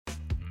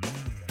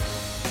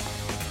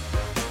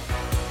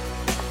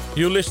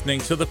You're listening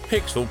to the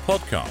Pixel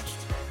Podcast.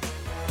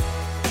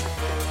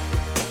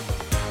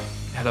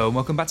 Hello and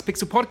welcome back to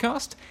Pixel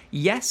Podcast.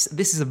 Yes,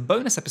 this is a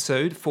bonus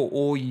episode for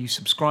all you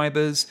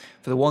subscribers,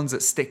 for the ones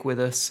that stick with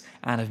us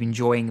and have been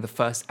enjoying the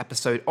first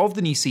episode of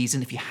the new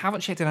season. If you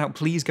haven't checked it out,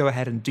 please go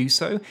ahead and do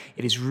so.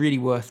 It is really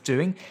worth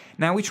doing.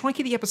 Now, we try and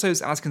keep the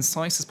episodes as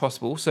concise as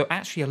possible, so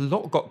actually a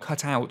lot got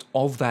cut out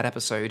of that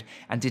episode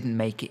and didn't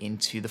make it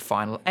into the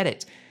final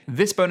edit.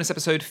 This bonus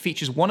episode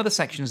features one of the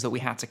sections that we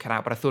had to cut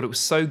out, but I thought it was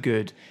so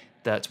good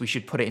that we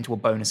should put it into a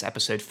bonus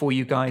episode for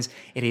you guys.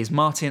 It is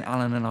Martin,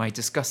 Alan, and I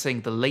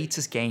discussing the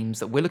latest games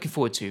that we're looking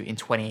forward to in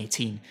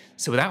 2018.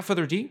 So without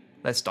further ado,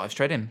 let's dive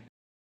straight in.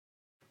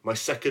 My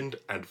second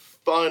and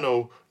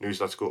final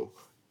news article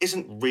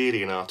isn't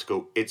really an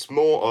article, it's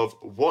more of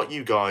what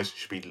you guys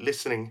should be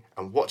listening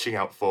and watching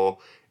out for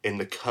in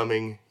the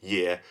coming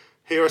year.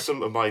 Here are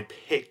some of my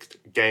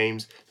picked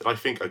games that I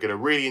think are going to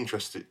really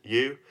interest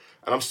you.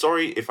 And I'm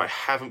sorry if I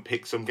haven't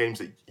picked some games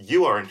that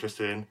you are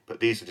interested in,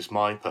 but these are just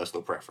my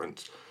personal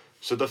preference.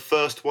 So the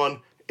first one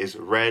is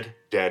Red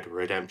Dead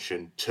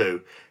Redemption 2.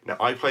 Now,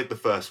 I played the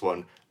first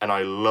one and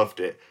I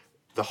loved it.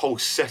 The whole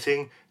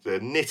setting, the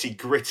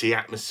nitty-gritty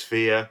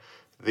atmosphere,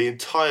 the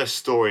entire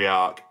story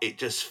arc, it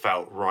just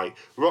felt right.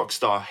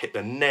 Rockstar hit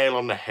the nail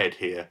on the head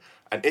here.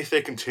 And if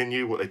they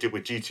continue what they did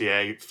with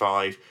GTA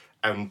 5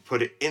 and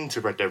put it into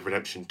Red Dead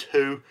Redemption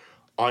 2,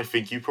 I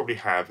think you probably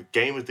have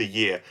Game of the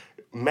Year,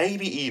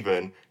 maybe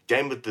even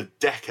Game of the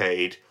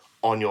Decade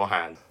on your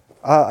hand.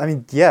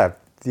 The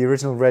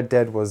original Red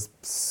Dead was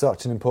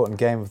such an important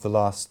game of the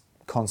last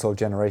console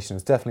generation.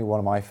 It's definitely one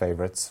of my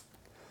favourites.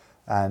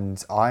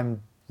 And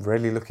I'm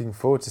really looking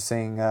forward to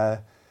seeing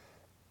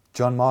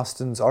John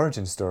Marston's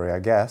origin story, I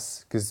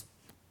guess, because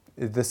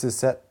this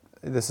is a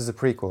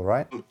prequel,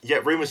 right? Yeah,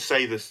 rumours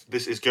say this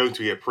is going to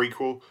be a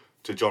prequel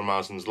to John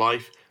Marston's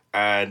life,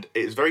 and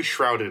it's very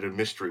shrouded in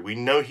mystery. We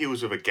know he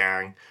was with a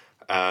gang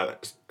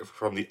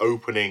from the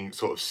opening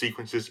sort of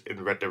sequences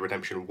in Red Dead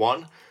Redemption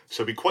 1,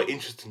 so it'll be quite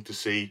interesting to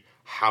see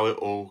how it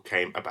all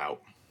came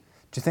about.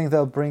 Do you think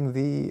they'll bring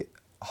the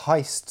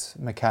heist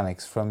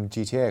mechanics from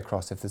GTA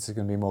across if this is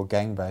going to be more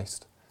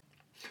gang-based?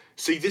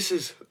 See, this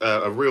is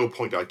a real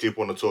point that I did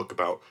want to talk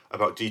about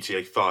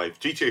GTA 5.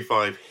 GTA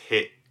 5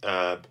 hit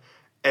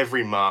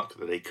every mark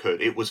that they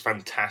could. It was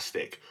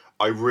fantastic.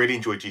 I really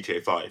enjoyed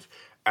GTA 5.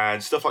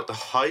 And stuff like the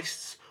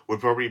heists would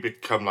probably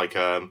become like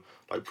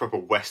proper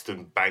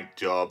Western bank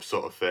job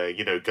sort of thing.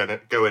 You know,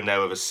 go in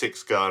there with a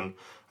 6-gun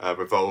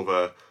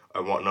revolver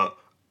and whatnot.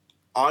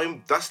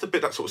 That's the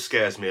bit that sort of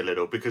scares me a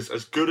little, because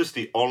as good as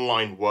the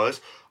online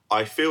was,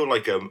 I feel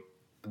like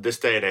this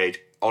day and age,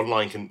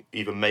 online can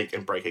either make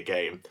and break a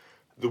game.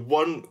 The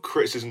one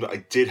criticism that I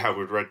did have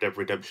with Red Dead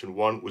Redemption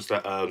 1 was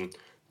that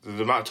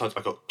the amount of times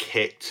I got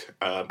kicked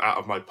out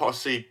of my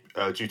posse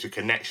due to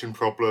connection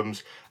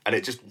problems, and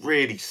it just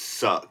really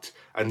sucked.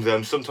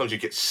 And sometimes you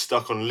get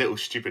stuck on little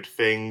stupid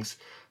things,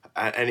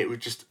 and it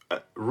would just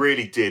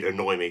really did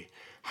annoy me.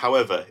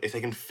 However, if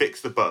they can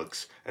fix the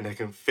bugs, and they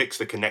can fix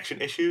the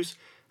connection issues,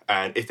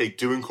 and if they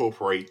do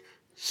incorporate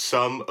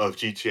some of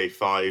GTA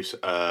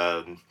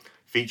 5's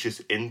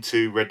features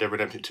into Red Dead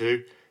Redemption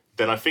 2,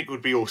 then I think it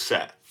would be all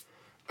set.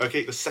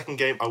 Okay, the second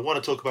game I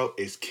want to talk about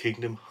is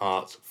Kingdom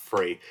Hearts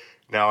 3.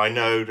 Now, I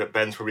know that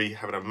Ben's probably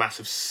having a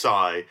massive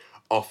sigh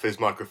off his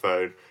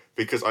microphone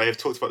because I have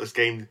talked about this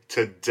game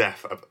to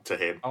death to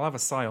him. I'll have a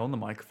sigh on the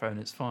microphone,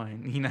 it's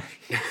fine, you know.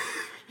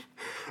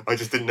 I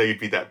just didn't know you'd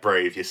be that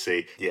brave, you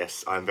see.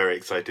 Yes, I'm very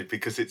excited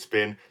because it's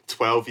been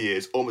 12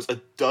 years, almost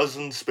a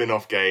dozen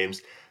spin-off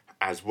games,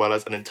 as well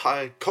as an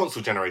entire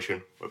console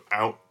generation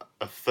without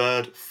a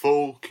third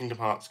full Kingdom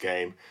Hearts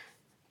game.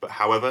 But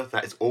however,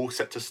 that is all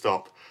set to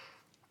stop,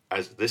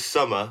 as this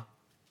summer,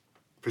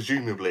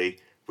 presumably,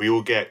 we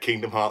will get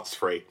Kingdom Hearts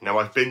 3. Now,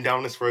 I've been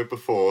down this road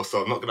before,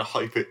 so I'm not going to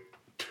hype it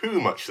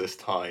too much this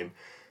time,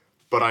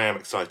 but I am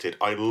excited.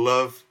 I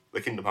love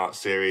the Kingdom Hearts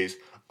series.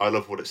 I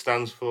love what it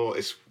stands for.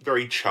 It's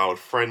very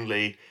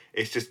child-friendly.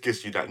 It just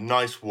gives you that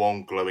nice,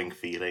 warm, glowing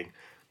feeling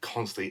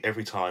constantly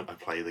every time I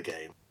play the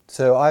game.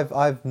 So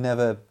I've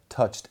never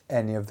touched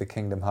any of the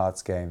Kingdom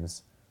Hearts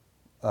games.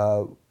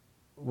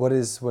 What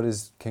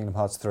is Kingdom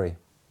Hearts 3?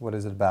 What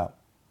is it about?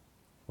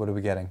 What are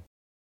we getting?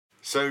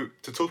 So,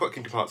 to talk about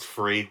Kingdom Hearts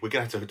 3, we're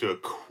going to have to do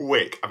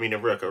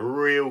a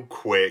real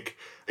quick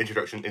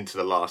introduction into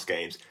the last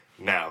games.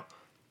 Now,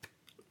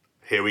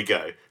 here we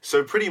go.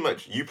 So pretty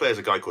much you play as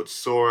a guy called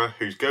Sora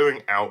who's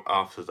going out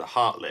after the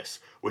Heartless,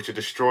 which are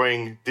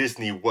destroying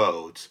Disney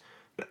worlds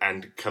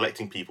and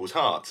collecting people's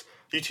hearts.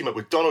 You team up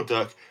with Donald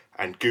Duck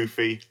and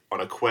Goofy on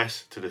a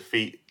quest to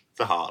defeat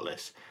the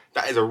Heartless.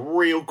 That is a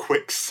real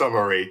quick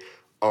summary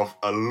of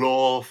a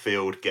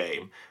lore-filled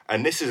game.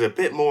 And this is a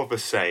bit more of the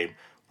same,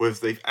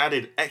 with they've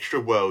added extra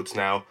worlds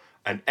now,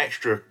 and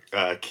extra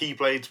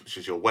Keyblades, which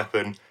is your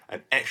weapon,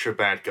 and extra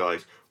bad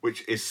guys,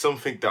 which is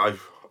something that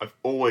I've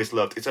always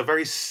loved. It's a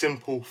very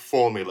simple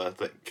formula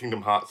that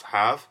Kingdom Hearts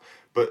have,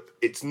 but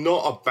it's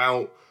not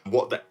about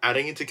what they're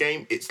adding into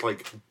game. It's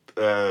like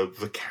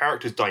the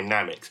characters'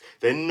 dynamics.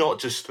 They're not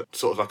just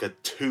sort of like a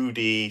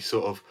 2D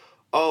sort of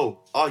oh,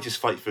 I just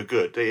fight for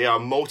good. They are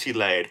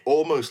multi-layered,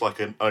 almost like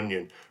an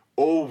onion,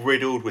 all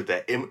riddled with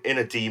their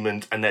inner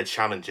demons and their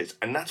challenges.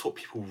 And that's what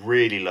people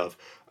really love.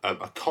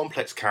 A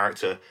complex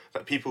character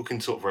that people can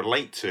sort of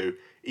relate to,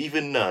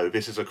 even though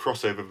this is a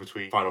crossover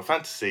between Final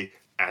Fantasy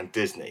and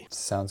Disney.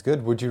 Sounds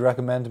good. Would you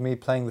recommend me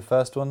playing the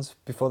first ones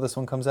before this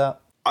one comes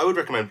out? I would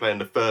recommend playing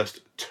the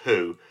first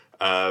two,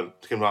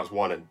 Kingdom Hearts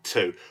 1 and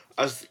 2.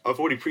 As I've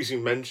already previously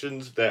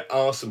mentioned, there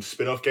are some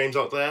spin-off games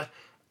out there,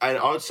 and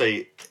I would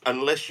say,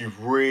 unless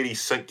you've really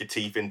sunk your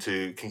teeth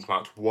into Kingdom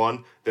Hearts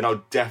 1, then I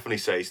would definitely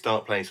say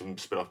start playing some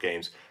spin-off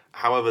games.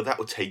 However, that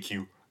would take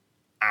you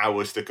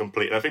hours to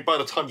complete. And I think by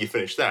the time you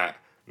finish that,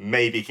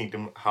 maybe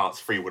Kingdom Hearts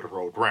 3 would have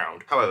rolled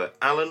round. However,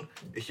 Alan,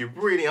 if you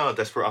really are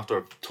desperate after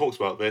I've talked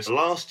about this,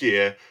 last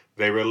year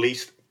they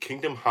released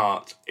Kingdom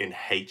Hearts in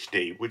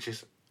HD, which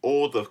is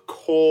all the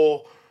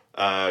core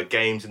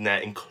games in there,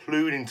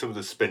 including some of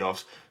the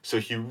spin-offs. So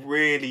if you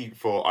really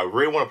thought, I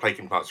really want to play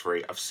Kingdom Hearts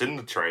 3, I've seen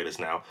the trailers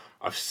now,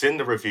 I've seen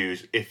the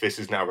reviews, if this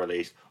is now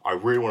released, I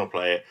really want to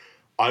play it,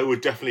 I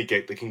would definitely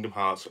get the Kingdom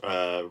Hearts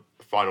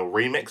final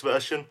remix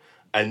version,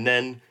 and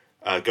then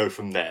go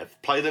from there.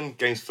 Play them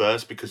games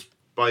first, because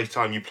by the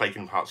time you play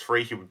Kingdom Hearts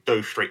 3, you would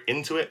go straight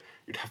into it,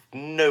 you'd have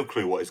no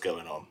clue what is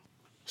going on.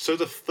 So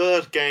the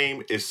third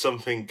game is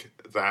something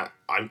that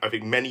I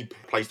think many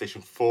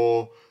PlayStation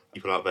 4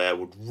 people out there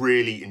would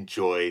really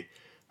enjoy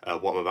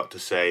what I'm about to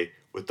say,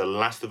 with The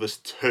Last of Us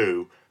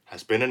 2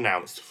 has been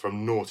announced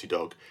from Naughty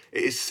Dog.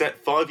 It is set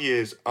 5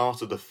 years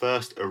after the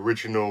first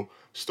original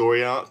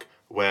story arc,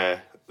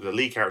 where the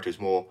lead character is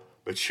more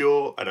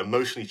mature and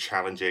emotionally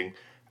challenging,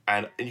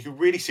 and you can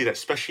really see that,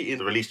 especially in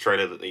the release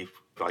trailer that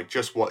I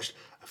just watched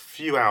a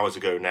few hours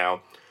ago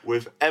now,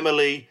 with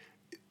Emily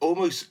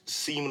almost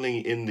seemingly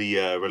in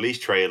the release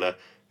trailer.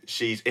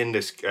 She's in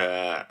this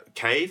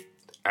cave,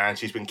 and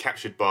she's been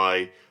captured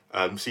by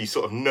these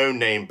sort of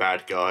no-name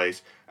bad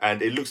guys,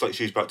 and it looks like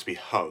she's about to be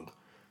hung.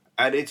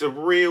 And it's a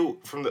real,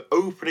 from the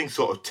opening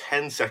sort of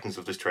 10 seconds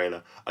of this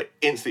trailer, I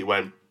instantly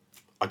went,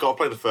 I gotta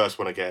play the first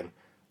one again,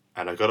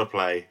 and I gotta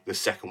play the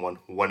second one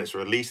when it's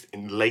released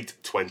in late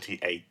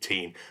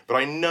 2018. But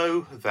I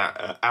know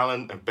that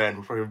Alan and Ben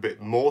will probably have a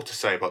bit more to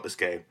say about this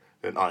game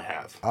than I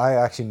have. I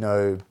actually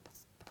know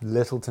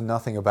little to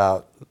nothing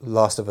about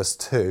Last of Us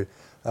 2.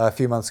 A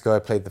few months ago I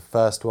played the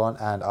first one,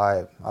 and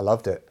I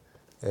loved it.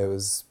 It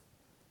was,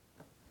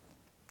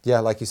 yeah,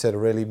 like you said, a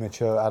really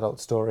mature adult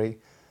story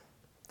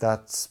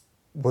that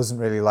wasn't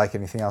really like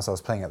anything else I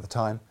was playing at the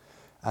time.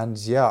 And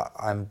yeah,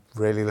 I'm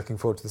really looking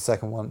forward to the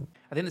second one.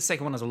 I think the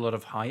second one has a lot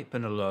of hype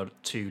and a lot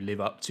to live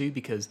up to,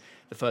 because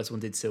the first one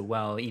did so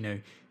well. You know,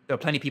 there are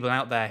plenty of people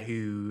out there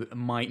who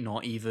might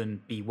not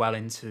even be well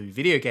into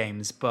video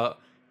games, but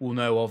will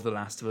know of The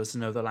Last of Us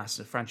and know the Last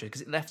of Us franchise,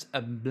 because it left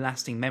a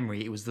lasting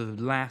memory. It was the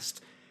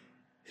last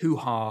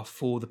hoo-ha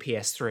for the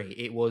PS3.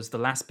 It was the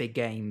last big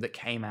game that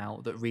came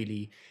out that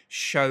really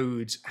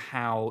showed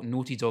how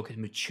Naughty Dog had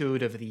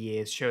matured over the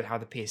years, showed how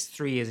the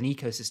PS3 as an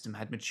ecosystem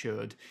had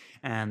matured,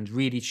 and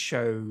really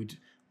showed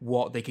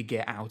what they could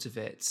get out of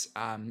it.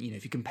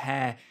 If you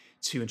compare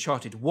to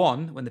Uncharted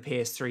 1, when the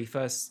PS3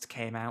 first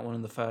came out, one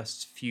of the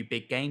first few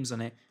big games on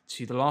it,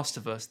 to The Last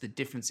of Us, the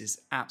difference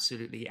is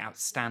absolutely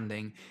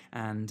outstanding,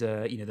 and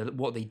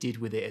what they did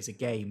with it as a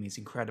game is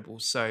incredible.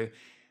 So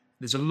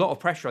there's a lot of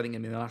pressure, I think,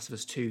 in The Last of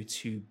Us 2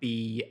 to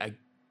be a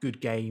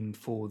good game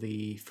for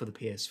the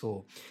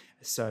PS4.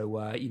 So,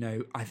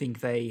 I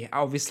think they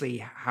obviously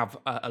have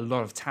a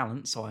lot of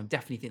talent, so I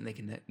definitely think they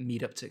can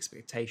meet up to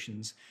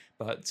expectations.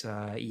 But,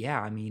 I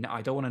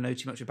don't want to know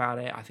too much about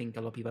it. I think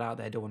a lot of people out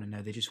there don't want to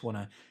know. They just want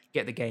to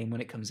get the game when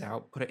it comes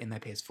out, put it in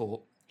their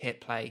PS4, hit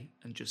play,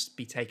 and just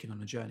be taken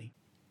on a journey.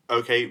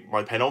 Okay,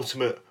 my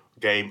penultimate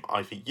game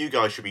I think you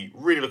guys should be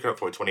really looking out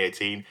for in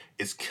 2018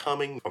 is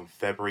coming on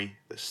February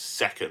the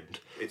 2nd.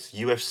 It's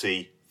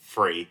UFC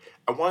 3.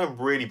 And why I'm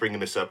really bringing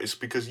this up is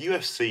because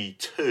UFC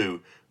 2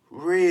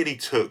 really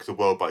took the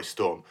world by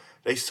storm.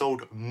 They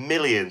sold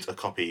millions of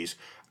copies,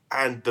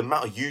 and the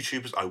amount of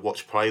YouTubers I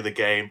watched play the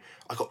game,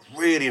 I got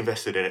really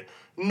invested in it.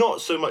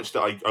 Not so much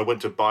that I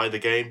went to buy the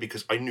game,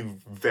 because I knew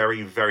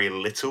very, very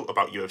little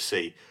about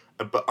UFC.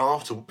 But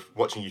after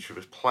watching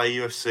YouTubers play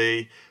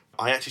UFC,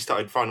 I actually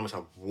started finding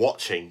myself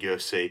watching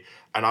UFC,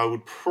 and I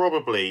would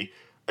probably,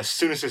 as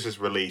soon as this is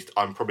released,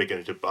 I'm probably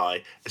going to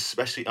buy,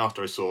 especially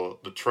after I saw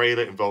the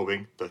trailer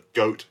involving the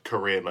GOAT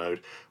career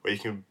mode, where you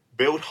can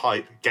build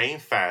hype, gain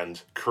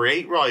fans,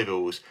 create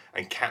rivals,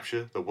 and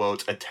capture the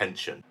world's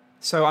attention.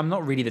 So I'm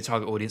not really the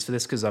target audience for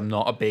this, because I'm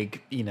not a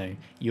big,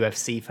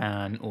 UFC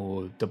fan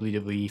or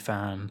WWE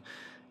fan.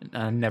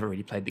 I never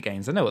really played the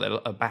games. I know what they're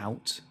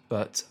about,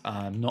 but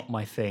not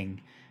my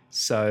thing.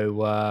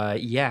 So,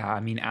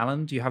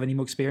 Alan, do you have any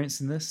more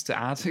experience in this to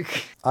add?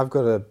 I've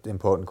got an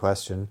important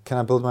question. Can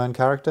I build my own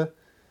character?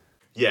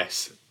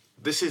 Yes.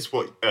 This is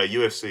what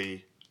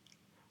UFC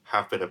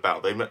have been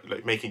about. They're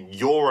making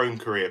your own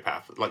career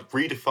path, like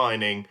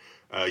redefining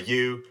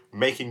you,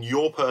 making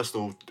your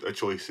personal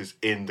choices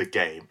in the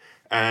game.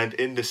 And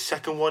in the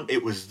second one,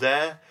 it was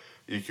there.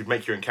 You could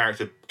make your own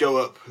character, go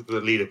up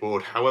the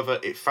leaderboard. However,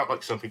 it felt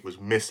like something was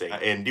missing.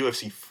 In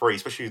UFC 3,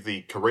 especially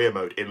the career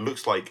mode, it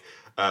looks like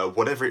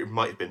whatever it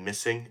might have been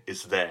missing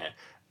is there.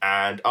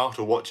 And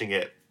after watching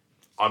it,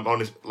 I'm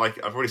honest,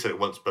 like I've already said it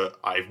once, but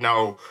I've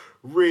now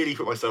really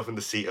put myself in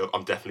the seat of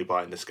I'm definitely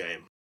buying this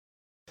game.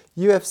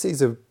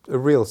 UFC's a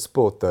real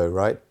sport though,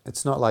 right?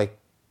 It's not like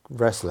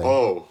wrestling.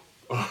 Oh,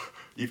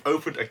 you've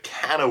opened a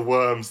can of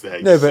worms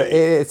there. No, but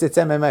it's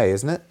MMA,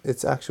 isn't it?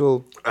 It's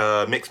actual...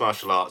 mixed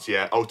martial arts,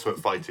 yeah. Ultimate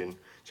Fighting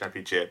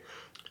Championship.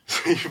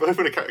 You've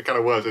opened a can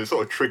of worms and it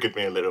sort of triggered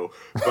me a little.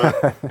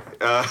 But,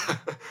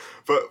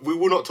 but we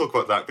will not talk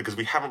about that because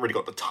we haven't really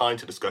got the time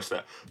to discuss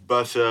that.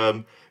 But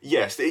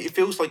yes, it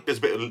feels like there's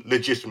a bit of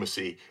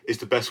legitimacy is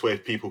the best way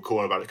of people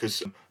calling about it,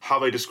 because how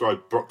they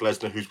describe Brock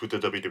Lesnar, who's with the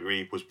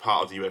WWE, was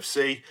part of the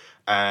UFC,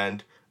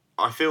 and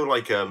I feel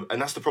like, and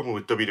that's the problem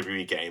with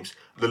WWE games,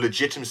 the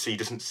legitimacy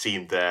doesn't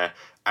seem there.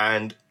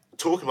 And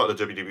talking about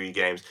the WWE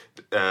games,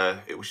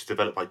 which is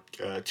developed by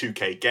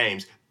 2K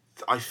Games,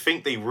 I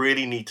think they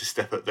really need to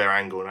step up their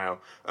angle now.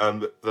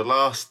 The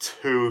last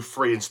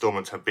 2-3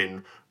 installments have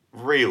been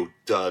real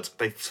duds.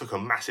 They took a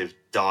massive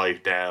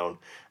dive down.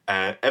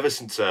 Ever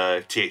since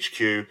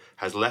THQ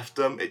has left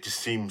them, it just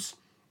seems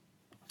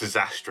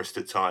disastrous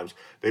at times.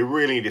 They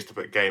really need to step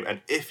up the game.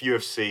 And if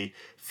UFC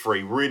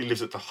 3 really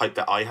lives up to the hype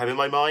that I have in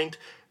my mind,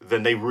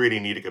 then they really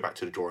need to go back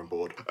to the drawing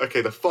board.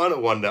 Okay, the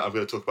final one that I'm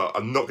going to talk about,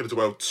 I'm not going to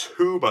dwell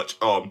too much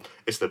on,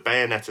 is the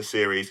Bayonetta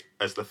series,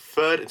 as the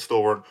third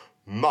installment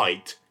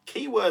might,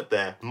 keyword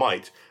there,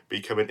 might be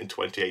coming in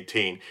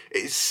 2018.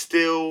 It's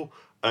still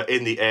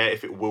in the air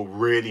if it will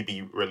really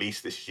be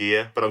released this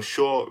year, but I'm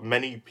sure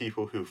many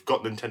people who've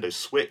got Nintendo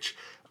Switch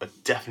are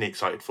definitely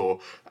excited for.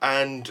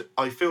 And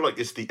I feel like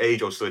it's the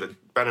age-old story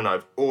that Ben and I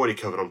have already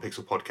covered on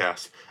Pixel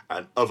Podcast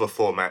and other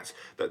formats,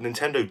 that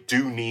Nintendo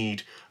do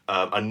need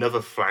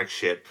another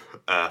flagship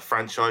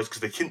franchise,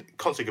 because they can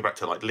constantly go back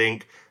to like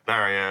Link,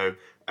 Mario,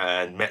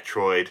 and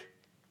Metroid.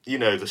 You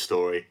know the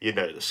story, you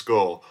know the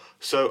score.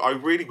 So I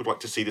really would like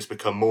to see this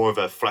become more of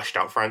a fleshed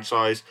out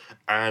franchise,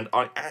 and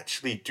I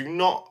actually do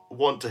not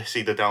want to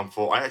see the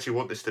downfall. I actually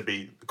want this to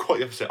be quite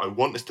the opposite. I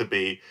want this to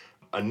be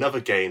another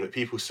game that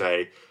people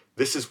say,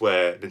 this is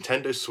where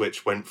Nintendo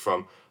Switch went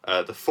from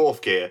the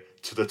fourth gear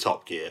to the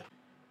top gear.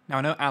 Now,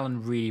 I know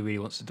Alan really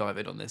wants to dive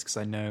in on this because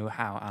I know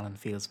how Alan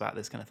feels about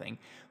this kind of thing.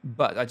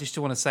 But I just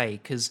want to say,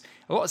 because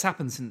a lot has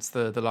happened since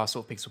the last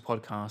sort of Pixel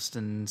podcast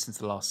and since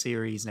the last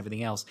series and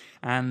everything else.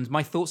 And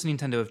my thoughts on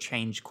Nintendo have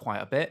changed quite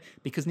a bit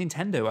because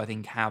Nintendo, I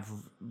think, have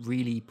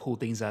really pulled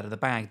things out of the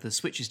bag. The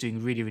Switch is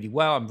doing really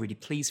well. I'm really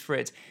pleased for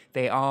it.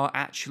 They are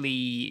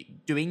actually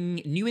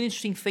doing new and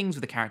interesting things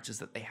with the characters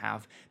that they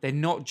have. They're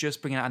not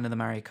just bringing out another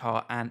Mario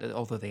Kart, and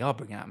although they are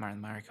bringing out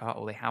Mario Kart,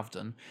 or they have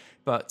done,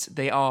 but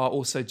they are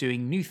also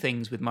doing new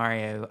things with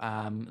Mario,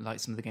 like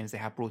some of the games they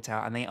have brought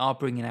out, and they are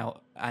bringing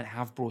out and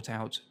have brought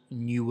out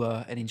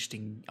newer and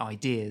interesting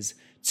ideas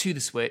to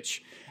the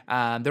Switch. There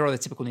are the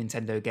typical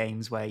Nintendo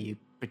games where you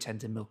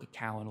pretend to milk a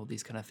cow and all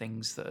these kind of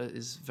things that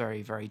is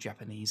very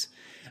Japanese,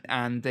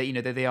 and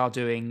they are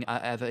doing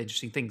other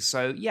interesting things.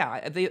 So yeah,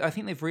 I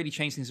think they've really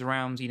changed things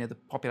around. The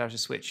popularity of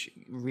Switch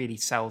really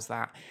sells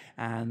that,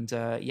 and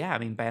yeah, I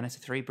mean Bayonetta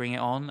 3, bring it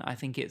on. I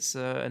think it's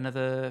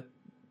another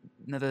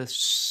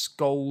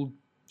gold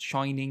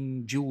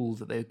shining jewel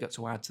that they've got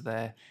to add to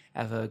their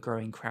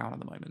ever-growing crown at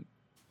the moment.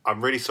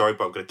 I'm really sorry,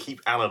 but I'm going to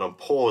keep Alan on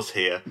pause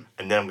here,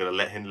 and then I'm going to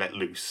let him let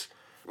loose.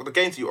 Well, the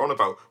games that you're on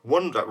about,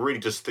 one that really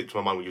just stuck to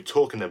my mind when you were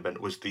talking then,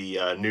 Ben, was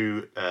the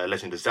new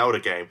Legend of Zelda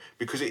game,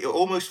 because it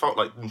almost felt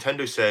like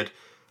Nintendo said,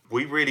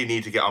 we really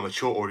need to get our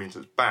mature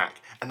audiences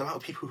back, and the amount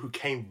of people who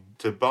came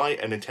to buy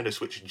a Nintendo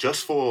Switch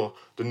just for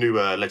the new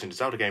Legend of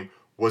Zelda game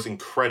was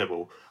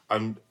incredible.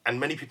 And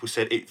many people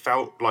said it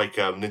felt like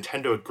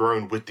Nintendo had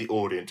grown with the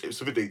audience. It was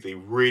something they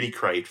really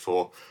craved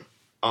for.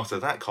 After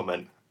that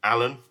comment,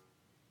 Alan,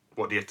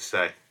 what do you have to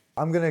say?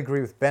 I'm going to agree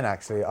with Ben,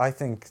 actually. I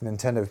think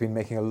Nintendo have been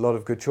making a lot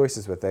of good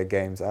choices with their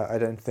games. I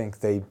don't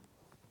think they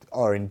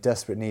are in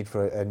desperate need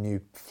for a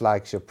new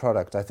flagship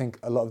product. I think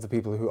a lot of the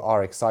people who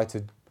are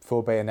excited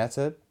for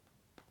Bayonetta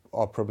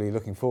are probably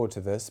looking forward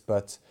to this,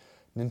 but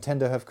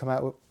Nintendo have come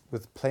out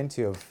with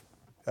plenty of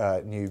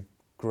new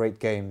great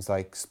games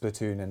like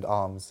Splatoon and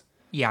ARMS.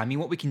 Yeah, I mean,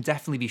 what we can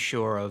definitely be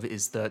sure of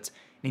is that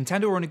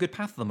Nintendo are on a good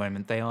path at the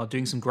moment. They are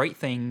doing some great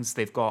things.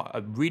 They've got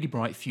a really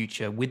bright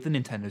future with the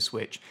Nintendo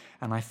Switch,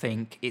 and I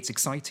think it's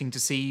exciting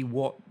to see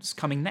what's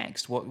coming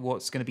next,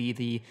 what's going to be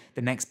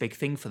the next big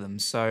thing for them.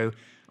 So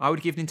I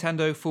would give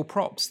Nintendo full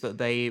props that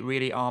they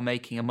really are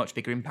making a much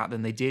bigger impact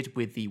than they did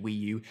with the Wii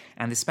U,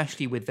 and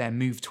especially with their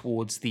move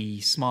towards the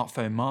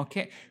smartphone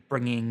market,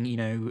 bringing,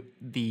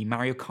 the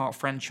Mario Kart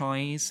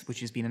franchise, which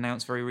has been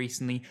announced very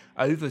recently,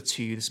 over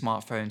to the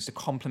smartphones to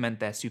complement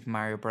their Super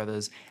Mario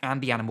Brothers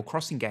and the Animal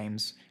Crossing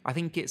games. I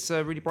think it's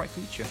a really bright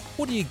future.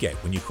 What do you get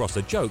when you cross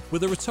a joke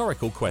with a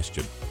rhetorical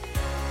question?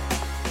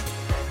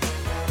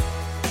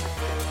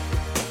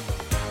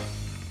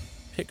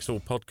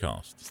 Pixel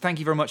Podcast. Thank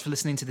you very much for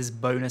listening to this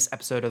bonus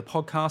episode of the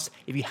podcast.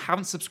 If you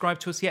haven't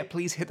subscribed to us yet,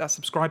 please hit that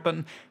subscribe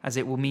button, as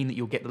it will mean that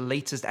you'll get the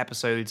latest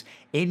episodes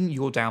in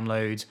your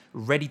download,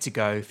 ready to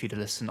go for you to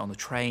listen on the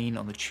train,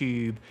 on the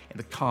tube, in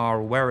the car,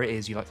 or wherever it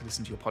is you like to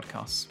listen to your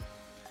podcasts.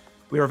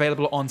 We're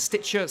available on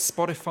Stitcher,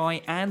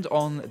 Spotify, and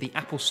on the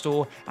Apple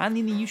Store, and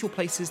in the usual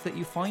places that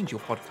you find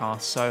your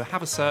podcasts. So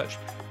have a search,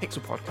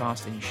 Pixel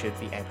Podcast, and you should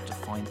be able to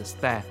find us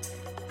there.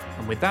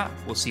 And with that,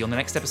 we'll see you on the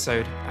next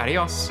episode.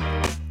 Adios.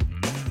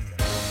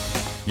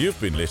 You've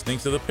been listening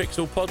to the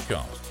Pixel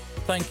Podcast.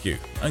 Thank you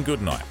and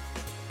good night.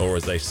 Or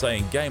as they say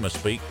in gamer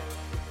speak,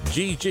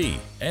 GG,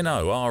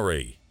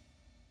 NORE.